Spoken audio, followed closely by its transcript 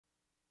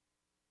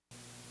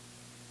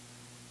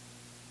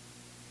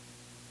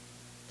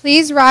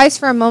Please rise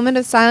for a moment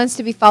of silence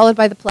to be followed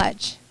by the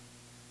pledge.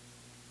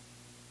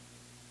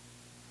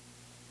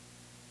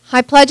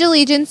 I pledge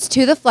allegiance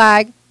to the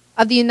flag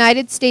of the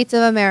United States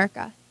of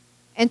America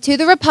and to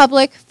the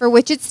republic for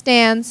which it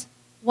stands,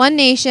 one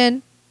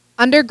nation,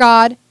 under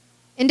God,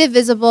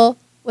 indivisible,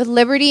 with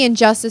liberty and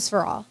justice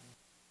for all.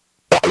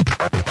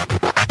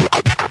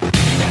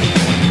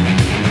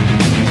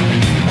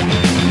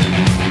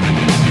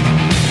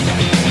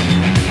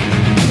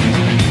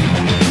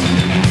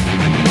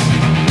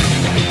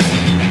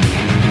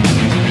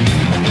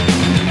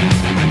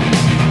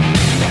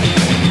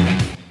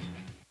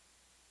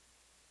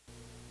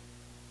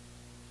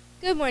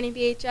 Good morning,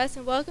 BHS,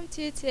 and welcome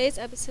to today's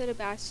episode of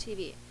Bash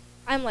TV.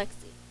 I'm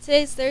Lexi.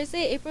 Today is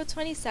Thursday, April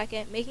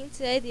 22nd, making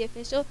today the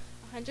official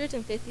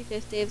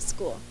 155th day of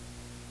school.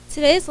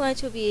 Today's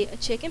lunch will be a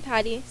chicken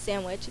patty,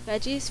 sandwich,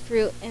 veggies,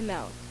 fruit, and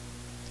milk.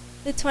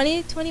 The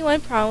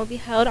 2021 prom will be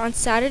held on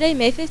Saturday,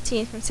 May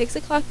 15th from 6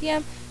 o'clock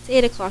p.m. to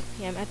 8 o'clock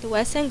p.m. at the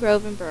West End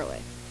Grove in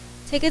Berwick.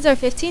 Tickets are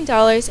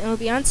 $15 and will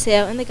be on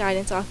sale in the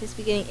guidance office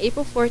beginning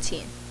April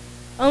 14th.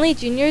 Only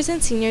juniors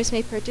and seniors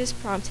may purchase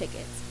prom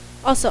tickets.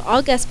 Also,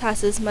 all guest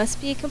passes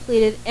must be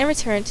completed and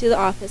returned to the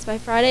office by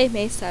Friday,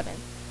 May 7th.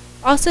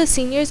 Also,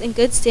 seniors in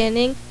good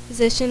standing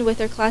position with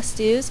their class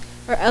dues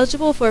are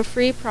eligible for a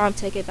free prom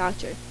ticket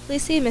voucher.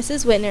 Please see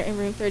Mrs. Whitner in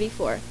room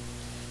 34.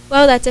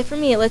 Well, that's it for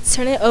me. Let's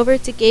turn it over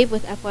to Gabe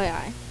with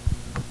FYI.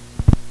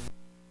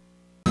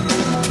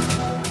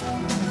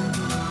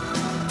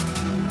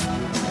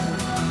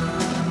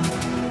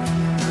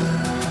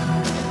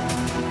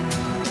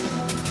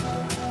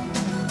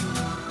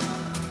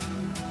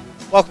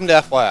 Welcome to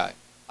FYI.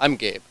 I'm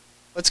Gabe.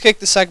 Let's kick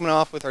this segment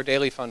off with our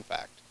daily fun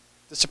fact.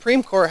 The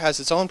Supreme Court has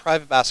its own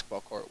private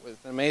basketball court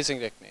with an amazing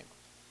nickname.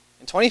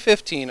 In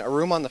 2015, a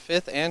room on the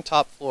 5th and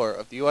top floor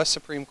of the U.S.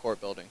 Supreme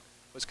Court building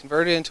was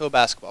converted into a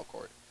basketball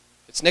court.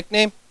 Its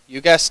nickname? You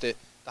guessed it,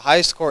 the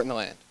highest court in the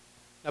land.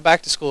 Now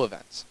back to school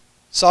events.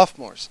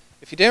 Sophomores,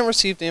 if you didn't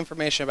receive the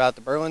information about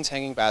the Berlin's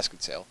hanging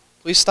basket sale,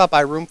 please stop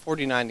by room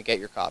 49 to get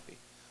your copy.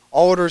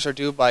 All orders are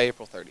due by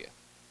April 30th.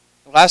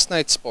 And last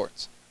night's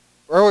sports.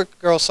 Berwick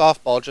girls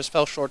softball just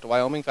fell short to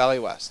Wyoming Valley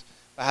West,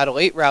 but had a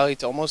late rally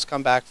to almost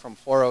come back from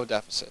 4-0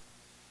 deficit.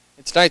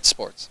 In tonight's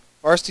sports,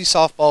 varsity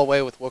softball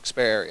away with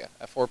Wilkes-Barre area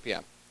at 4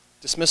 p.m.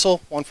 Dismissal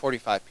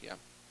 1:45 p.m.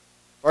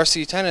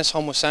 Varsity tennis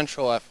home with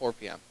Central at 4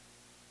 p.m.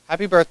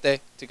 Happy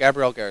birthday to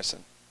Gabrielle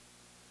Garrison.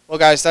 Well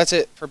guys, that's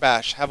it for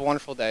Bash. Have a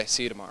wonderful day.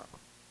 See you tomorrow.